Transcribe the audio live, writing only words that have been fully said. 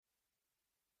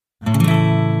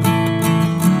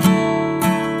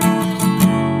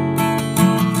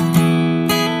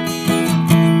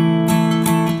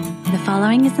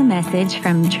message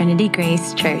from Trinity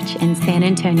Grace Church in San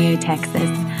Antonio, Texas.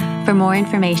 For more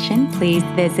information, please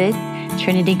visit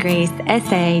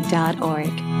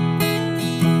trinitygracesa.org.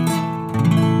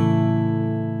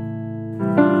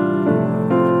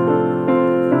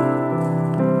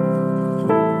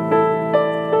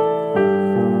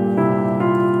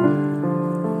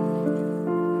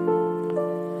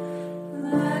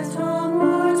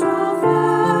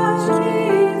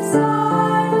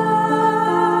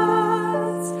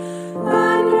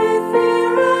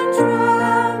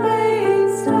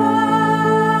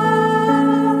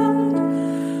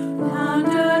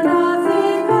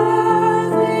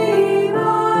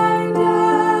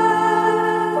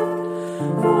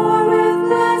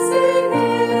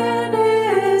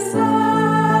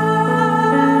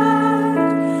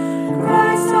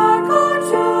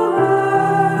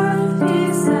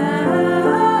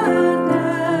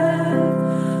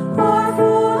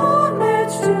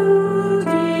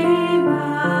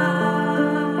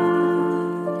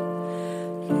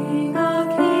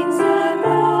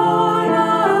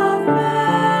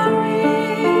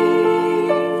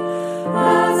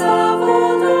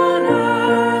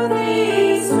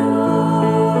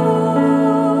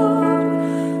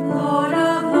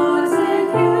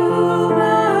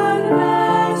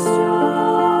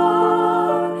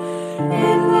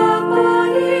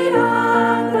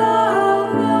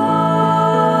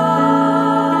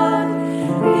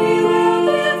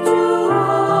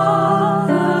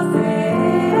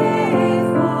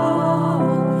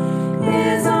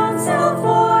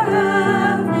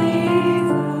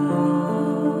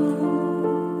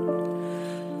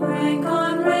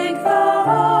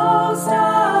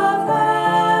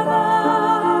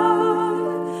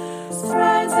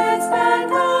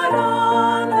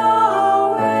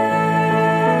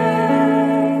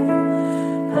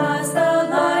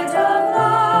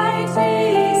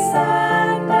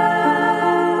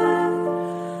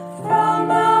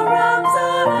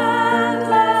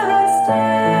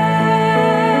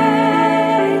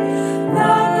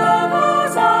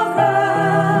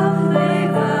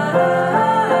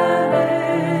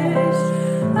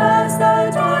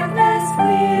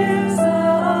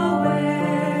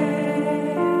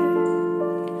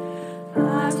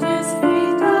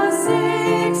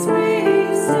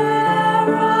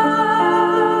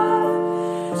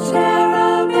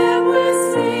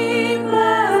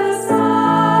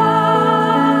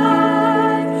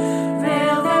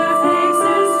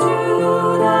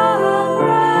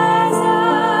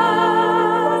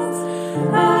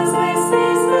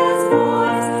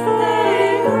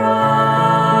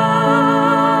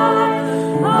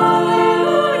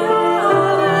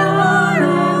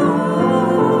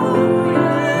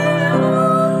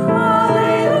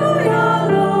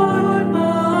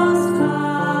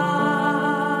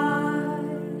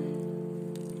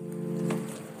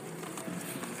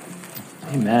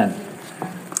 Amen.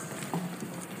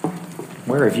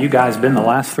 Where have you guys been the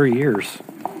last 3 years?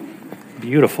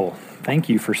 Beautiful. Thank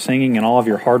you for singing and all of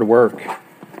your hard work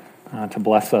to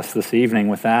bless us this evening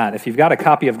with that. If you've got a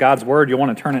copy of God's Word, you'll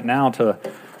want to turn it now to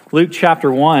Luke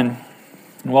chapter 1.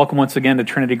 And welcome once again to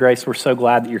Trinity Grace. We're so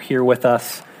glad that you're here with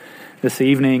us this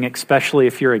evening, especially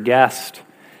if you're a guest.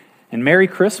 And Merry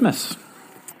Christmas.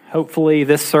 Hopefully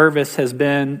this service has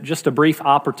been just a brief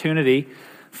opportunity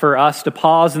for us to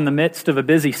pause in the midst of a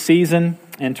busy season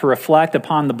and to reflect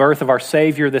upon the birth of our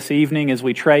Savior this evening as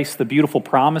we trace the beautiful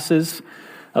promises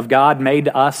of God made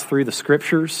to us through the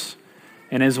Scriptures,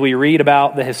 and as we read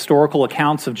about the historical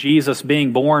accounts of Jesus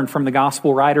being born from the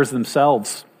gospel writers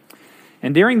themselves.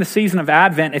 And during the season of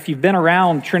Advent, if you've been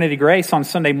around Trinity Grace on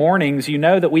Sunday mornings, you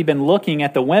know that we've been looking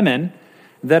at the women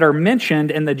that are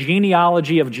mentioned in the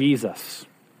genealogy of Jesus.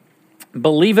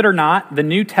 Believe it or not, the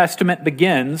New Testament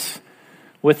begins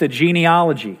with a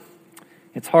genealogy.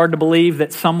 It's hard to believe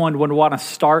that someone would want to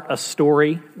start a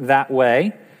story that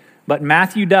way, but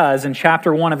Matthew does in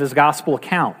chapter 1 of his gospel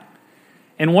account.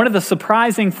 And one of the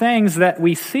surprising things that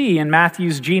we see in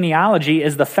Matthew's genealogy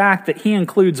is the fact that he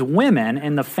includes women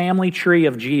in the family tree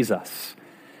of Jesus.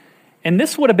 And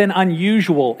this would have been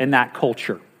unusual in that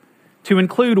culture. To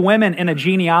include women in a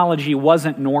genealogy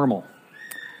wasn't normal.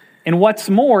 And what's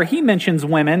more, he mentions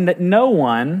women that no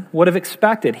one would have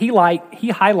expected. He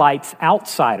highlights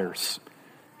outsiders.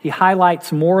 He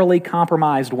highlights morally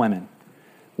compromised women.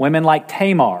 Women like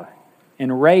Tamar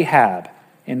and Rahab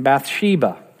and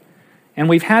Bathsheba. And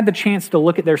we've had the chance to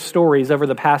look at their stories over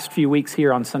the past few weeks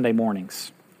here on Sunday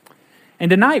mornings.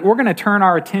 And tonight we're going to turn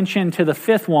our attention to the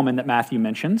fifth woman that Matthew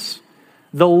mentions,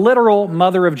 the literal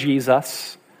mother of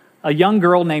Jesus, a young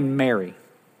girl named Mary.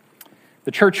 The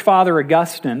church father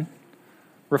Augustine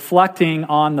reflecting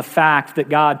on the fact that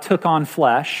God took on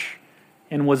flesh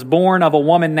and was born of a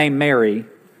woman named Mary,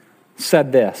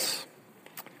 said this: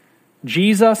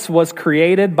 Jesus was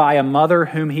created by a mother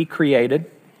whom he created.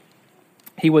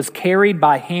 He was carried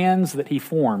by hands that he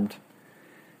formed.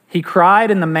 He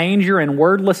cried in the manger in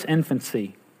wordless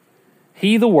infancy.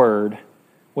 He, the Word,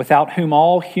 without whom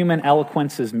all human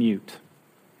eloquence is mute.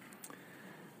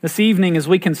 This evening, as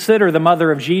we consider the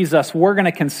mother of Jesus, we're going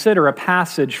to consider a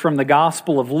passage from the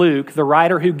Gospel of Luke, the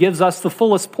writer who gives us the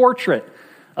fullest portrait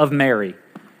of Mary.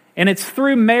 And it's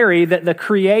through Mary that the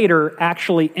Creator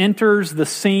actually enters the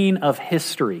scene of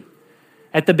history.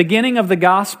 At the beginning of the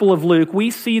Gospel of Luke,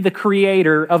 we see the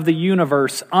Creator of the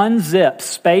universe unzip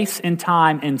space and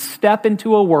time and step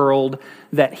into a world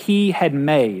that he had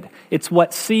made. It's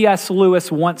what C.S.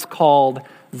 Lewis once called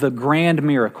the grand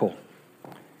miracle.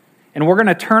 And we're going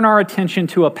to turn our attention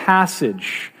to a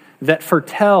passage that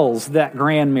foretells that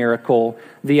grand miracle,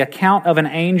 the account of an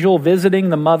angel visiting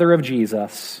the mother of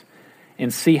Jesus,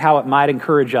 and see how it might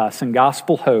encourage us in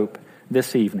gospel hope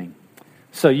this evening.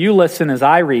 So you listen as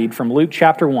I read from Luke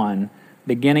chapter 1,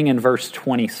 beginning in verse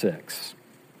 26.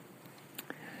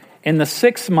 In the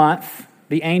 6th month,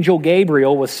 the angel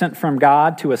Gabriel was sent from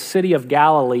God to a city of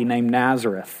Galilee named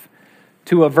Nazareth,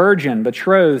 to a virgin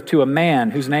betrothed to a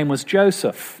man whose name was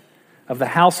Joseph, of the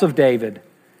house of David.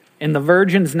 And the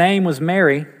virgin's name was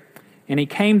Mary. And he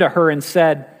came to her and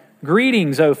said,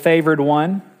 "Greetings, O favored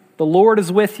one, the Lord is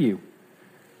with you."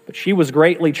 But she was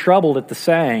greatly troubled at the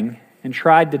saying, and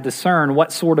tried to discern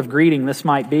what sort of greeting this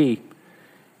might be.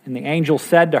 And the angel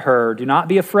said to her, "Do not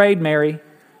be afraid, Mary,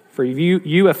 for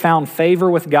you have found favor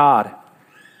with God.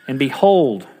 And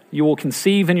behold, you will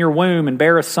conceive in your womb and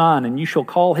bear a son, and you shall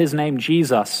call his name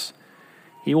Jesus.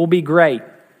 He will be great,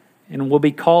 and will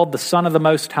be called the Son of the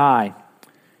Most High.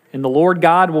 And the Lord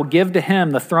God will give to him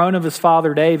the throne of his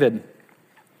father David,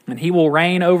 and he will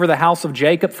reign over the house of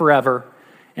Jacob forever,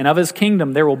 and of his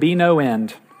kingdom there will be no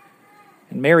end."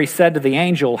 And Mary said to the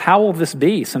angel, "How will this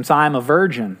be, since I am a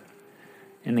virgin?"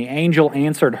 And the angel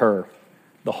answered her,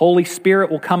 "The Holy Spirit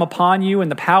will come upon you,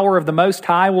 and the power of the Most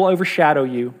High will overshadow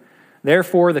you.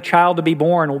 Therefore the child to be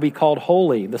born will be called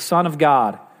Holy, the Son of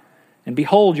God. And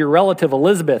behold, your relative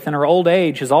Elizabeth in her old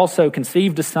age has also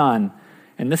conceived a son,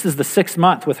 and this is the 6th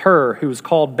month with her who is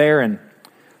called barren,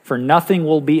 for nothing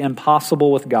will be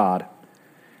impossible with God."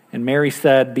 And Mary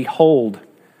said, "Behold,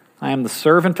 I am the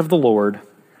servant of the Lord.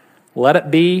 Let it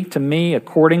be to me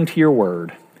according to your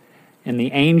word." And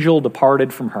the angel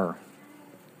departed from her.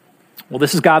 Well,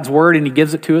 this is God's word, and he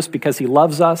gives it to us because he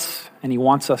loves us and he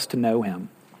wants us to know him.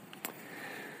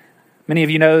 Many of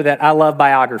you know that I love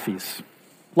biographies.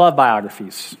 Love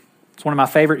biographies. It's one of my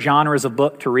favorite genres of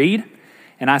book to read,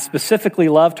 and I specifically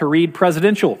love to read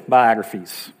presidential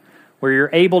biographies, where you're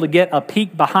able to get a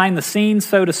peek behind the scenes,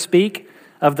 so to speak,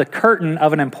 of the curtain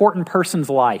of an important person's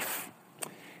life.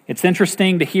 It's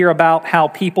interesting to hear about how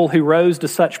people who rose to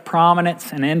such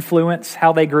prominence and influence,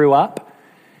 how they grew up.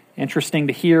 Interesting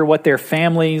to hear what their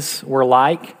families were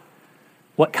like,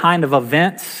 what kind of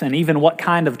events and even what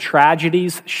kind of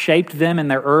tragedies shaped them in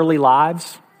their early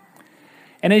lives.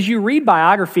 And as you read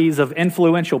biographies of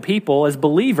influential people, as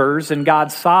believers in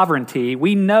God's sovereignty,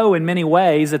 we know in many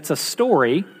ways it's a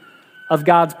story of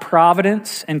God's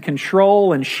providence and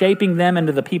control and shaping them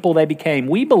into the people they became.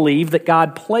 We believe that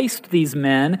God placed these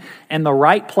men in the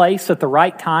right place at the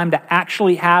right time to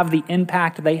actually have the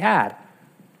impact they had.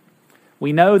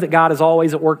 We know that God is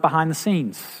always at work behind the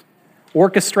scenes,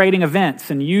 orchestrating events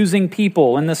and using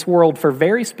people in this world for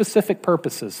very specific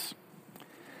purposes.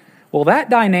 Well, that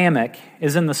dynamic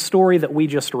is in the story that we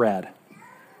just read.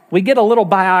 We get a little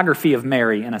biography of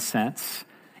Mary in a sense.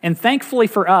 And thankfully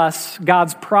for us,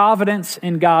 God's providence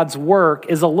and God's work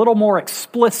is a little more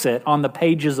explicit on the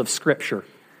pages of Scripture.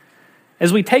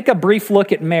 As we take a brief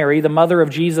look at Mary, the mother of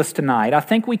Jesus, tonight, I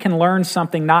think we can learn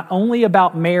something not only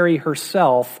about Mary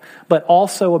herself, but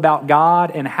also about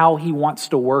God and how he wants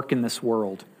to work in this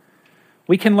world.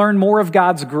 We can learn more of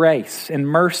God's grace and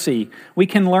mercy. We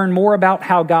can learn more about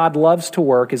how God loves to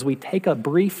work as we take a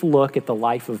brief look at the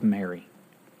life of Mary.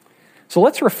 So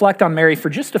let's reflect on Mary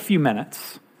for just a few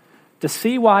minutes to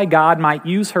see why God might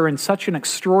use her in such an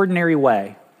extraordinary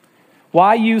way.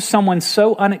 Why use someone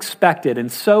so unexpected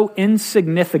and so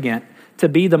insignificant to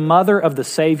be the mother of the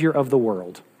Savior of the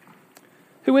world?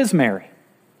 Who is Mary?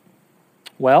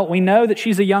 Well, we know that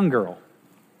she's a young girl.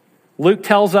 Luke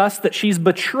tells us that she's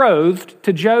betrothed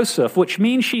to Joseph, which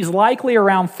means she's likely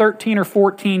around 13 or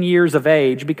 14 years of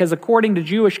age, because according to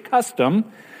Jewish custom,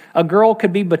 a girl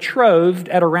could be betrothed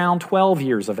at around 12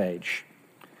 years of age.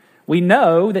 We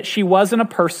know that she wasn't a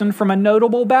person from a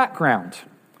notable background.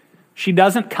 She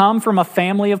doesn't come from a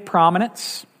family of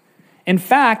prominence. In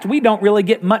fact, we don't really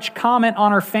get much comment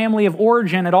on her family of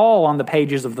origin at all on the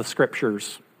pages of the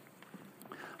Scriptures.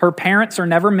 Her parents are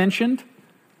never mentioned.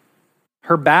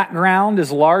 Her background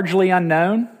is largely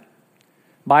unknown.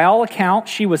 By all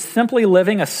accounts, she was simply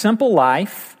living a simple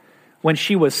life when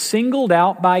she was singled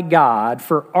out by God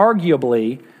for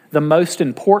arguably the most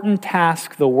important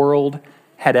task the world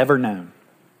had ever known.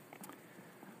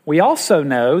 We also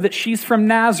know that she's from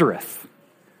Nazareth,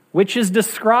 which is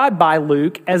described by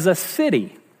Luke as a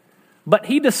city. But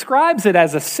he describes it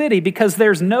as a city because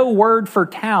there's no word for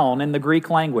town in the Greek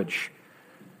language.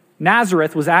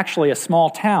 Nazareth was actually a small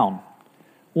town,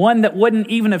 one that wouldn't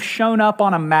even have shown up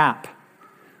on a map,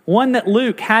 one that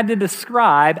Luke had to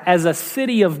describe as a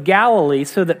city of Galilee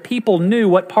so that people knew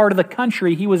what part of the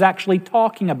country he was actually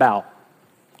talking about.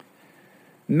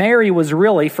 Mary was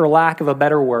really, for lack of a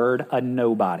better word, a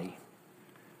nobody.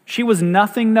 She was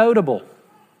nothing notable.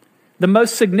 The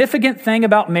most significant thing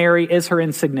about Mary is her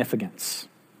insignificance.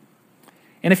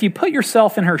 And if you put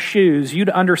yourself in her shoes, you'd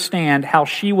understand how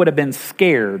she would have been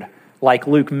scared, like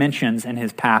Luke mentions in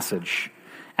his passage.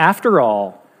 After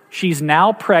all, she's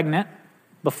now pregnant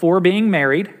before being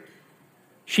married.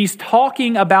 She's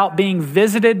talking about being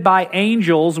visited by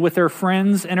angels with her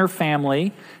friends and her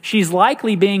family. She's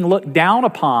likely being looked down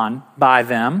upon by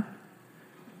them.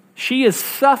 She is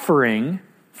suffering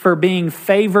for being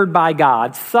favored by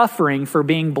God, suffering for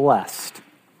being blessed.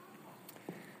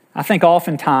 I think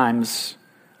oftentimes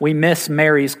we miss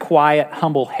Mary's quiet,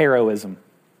 humble heroism.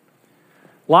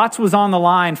 Lots was on the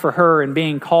line for her in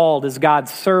being called as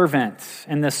God's servant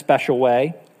in this special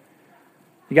way.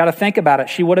 You got to think about it.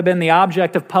 She would have been the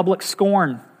object of public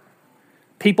scorn.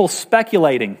 People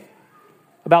speculating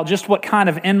about just what kind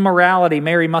of immorality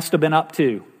Mary must have been up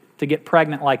to get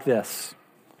pregnant like this.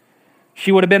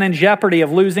 She would have been in jeopardy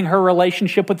of losing her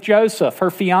relationship with Joseph, her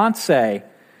fiancé,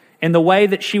 in the way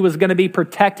that she was going to be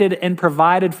protected and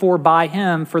provided for by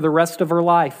him for the rest of her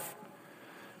life.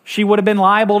 She would have been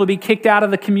liable to be kicked out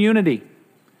of the community,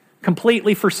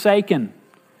 completely forsaken,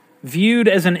 viewed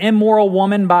as an immoral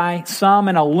woman by some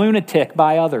and a lunatic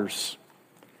by others.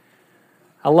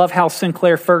 I love how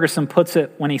Sinclair Ferguson puts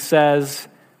it when he says,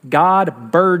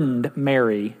 God burdened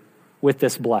Mary with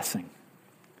this blessing.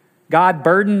 God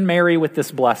burdened Mary with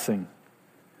this blessing.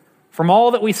 From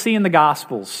all that we see in the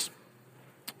Gospels,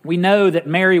 we know that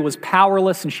Mary was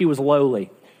powerless and she was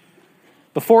lowly.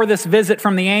 Before this visit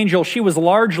from the angel, she was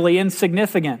largely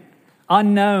insignificant,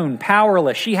 unknown,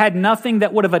 powerless. She had nothing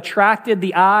that would have attracted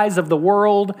the eyes of the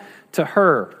world to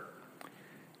her.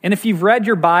 And if you've read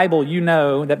your Bible, you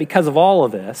know that because of all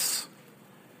of this,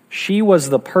 she was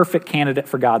the perfect candidate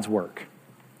for God's work.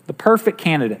 The perfect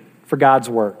candidate for God's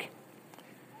work.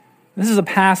 This is a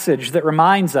passage that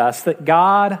reminds us that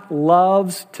God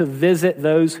loves to visit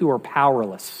those who are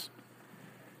powerless,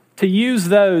 to use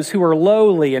those who are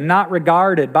lowly and not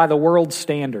regarded by the world's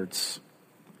standards.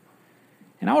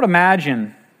 And I would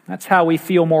imagine that's how we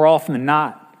feel more often than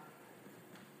not,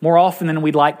 more often than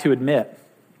we'd like to admit.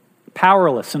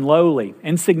 Powerless and lowly,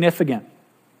 insignificant.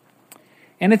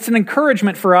 And it's an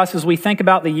encouragement for us as we think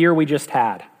about the year we just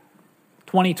had,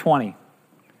 2020.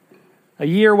 A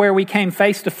year where we came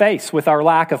face to face with our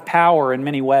lack of power in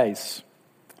many ways.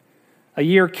 A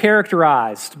year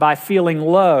characterized by feeling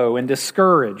low and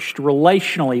discouraged,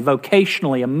 relationally,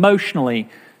 vocationally, emotionally,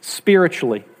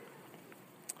 spiritually.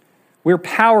 We're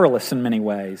powerless in many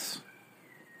ways.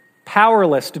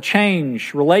 Powerless to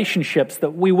change relationships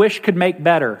that we wish could make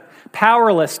better.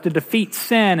 Powerless to defeat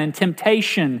sin and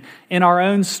temptation in our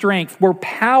own strength. We're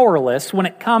powerless when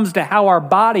it comes to how our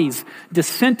bodies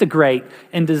disintegrate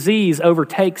and disease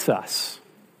overtakes us.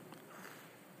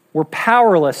 We're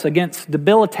powerless against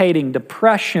debilitating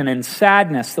depression and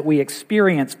sadness that we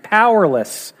experience.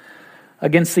 Powerless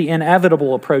against the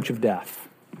inevitable approach of death.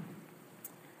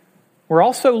 We're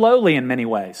also lowly in many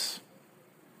ways.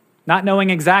 Not knowing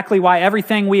exactly why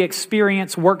everything we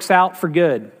experience works out for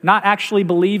good. Not actually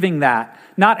believing that.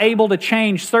 Not able to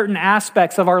change certain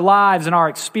aspects of our lives and our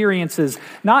experiences.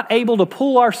 Not able to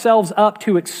pull ourselves up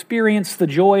to experience the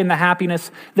joy and the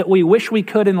happiness that we wish we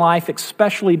could in life,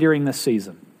 especially during this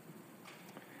season.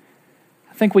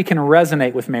 I think we can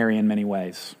resonate with Mary in many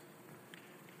ways.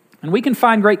 And we can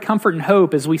find great comfort and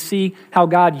hope as we see how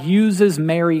God uses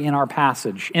Mary in our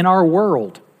passage, in our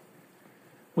world.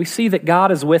 We see that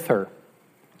God is with her,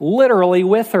 literally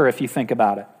with her if you think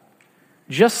about it.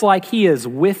 Just like He is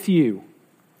with you,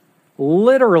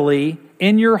 literally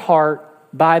in your heart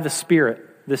by the Spirit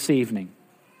this evening.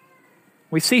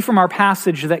 We see from our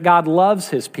passage that God loves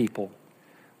His people.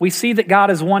 We see that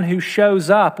God is one who shows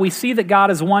up. We see that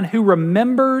God is one who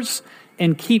remembers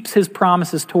and keeps his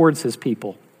promises towards his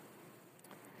people.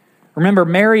 Remember,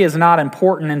 Mary is not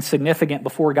important and significant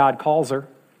before God calls her.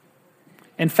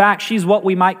 In fact, she's what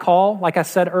we might call, like I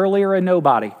said earlier, a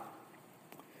nobody.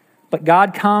 But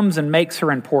God comes and makes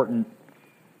her important.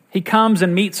 He comes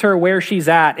and meets her where she's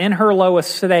at, in her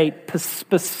lowest state,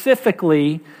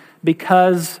 specifically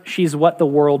because she's what the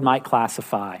world might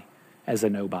classify as a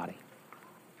nobody.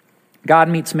 God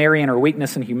meets Mary in her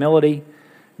weakness and humility.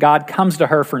 God comes to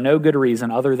her for no good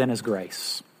reason other than his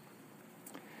grace.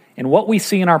 And what we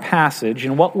see in our passage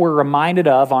and what we're reminded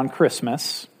of on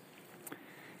Christmas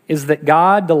is that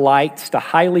God delights to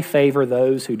highly favor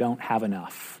those who don't have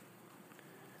enough.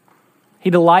 He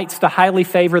delights to highly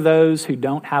favor those who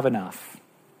don't have enough.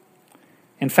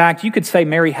 In fact, you could say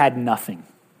Mary had nothing.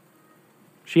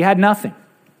 She had nothing.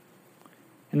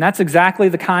 And that's exactly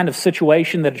the kind of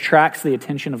situation that attracts the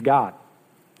attention of God.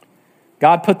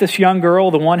 God put this young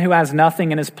girl, the one who has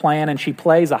nothing, in his plan, and she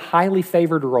plays a highly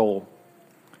favored role.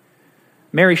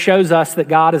 Mary shows us that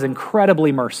God is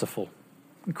incredibly merciful.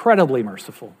 Incredibly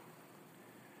merciful.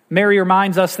 Mary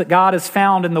reminds us that God is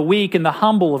found in the weak and the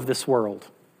humble of this world.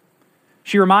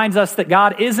 She reminds us that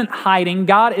God isn't hiding.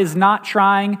 God is not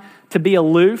trying to be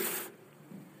aloof,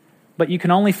 but you can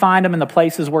only find him in the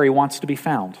places where he wants to be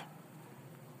found.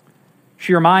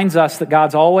 She reminds us that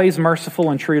God's always merciful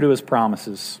and true to his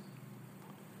promises.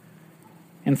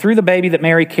 And through the baby that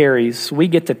Mary carries, we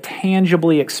get to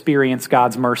tangibly experience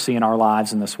God's mercy in our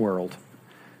lives in this world.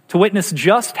 To witness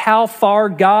just how far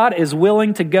God is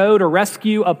willing to go to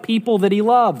rescue a people that he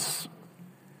loves.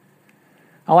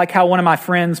 I like how one of my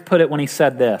friends put it when he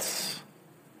said this: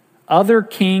 other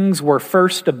kings were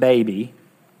first a baby.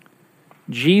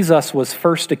 Jesus was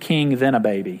first a king, then a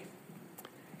baby.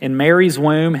 In Mary's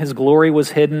womb, his glory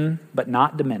was hidden, but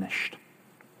not diminished.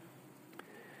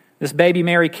 This baby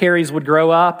Mary carries would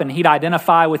grow up, and he'd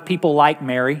identify with people like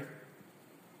Mary.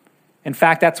 In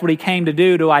fact, that's what he came to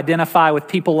do, to identify with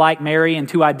people like Mary and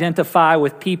to identify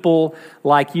with people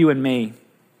like you and me.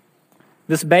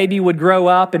 This baby would grow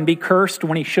up and be cursed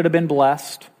when he should have been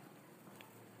blessed.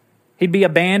 He'd be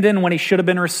abandoned when he should have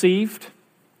been received.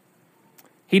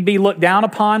 He'd be looked down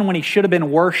upon when he should have been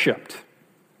worshiped.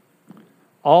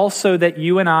 All so that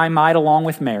you and I might, along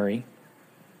with Mary,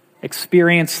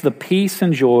 experience the peace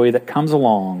and joy that comes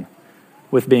along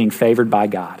with being favored by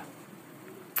God.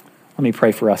 Let me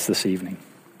pray for us this evening.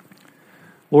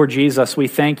 Lord Jesus, we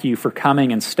thank you for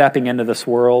coming and stepping into this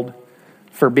world,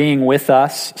 for being with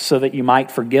us so that you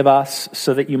might forgive us,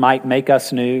 so that you might make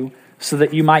us new, so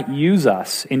that you might use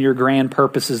us in your grand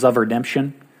purposes of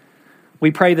redemption. We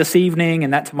pray this evening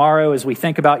and that tomorrow, as we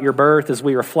think about your birth, as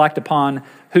we reflect upon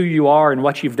who you are and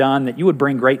what you've done, that you would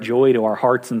bring great joy to our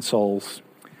hearts and souls,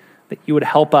 that you would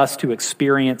help us to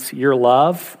experience your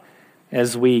love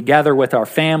as we gather with our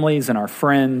families and our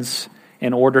friends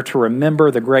in order to remember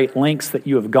the great lengths that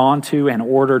you have gone to in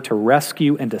order to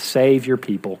rescue and to save your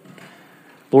people.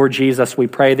 Lord Jesus, we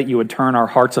pray that you would turn our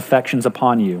hearts' affections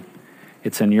upon you.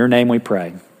 It's in your name we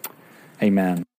pray. Amen.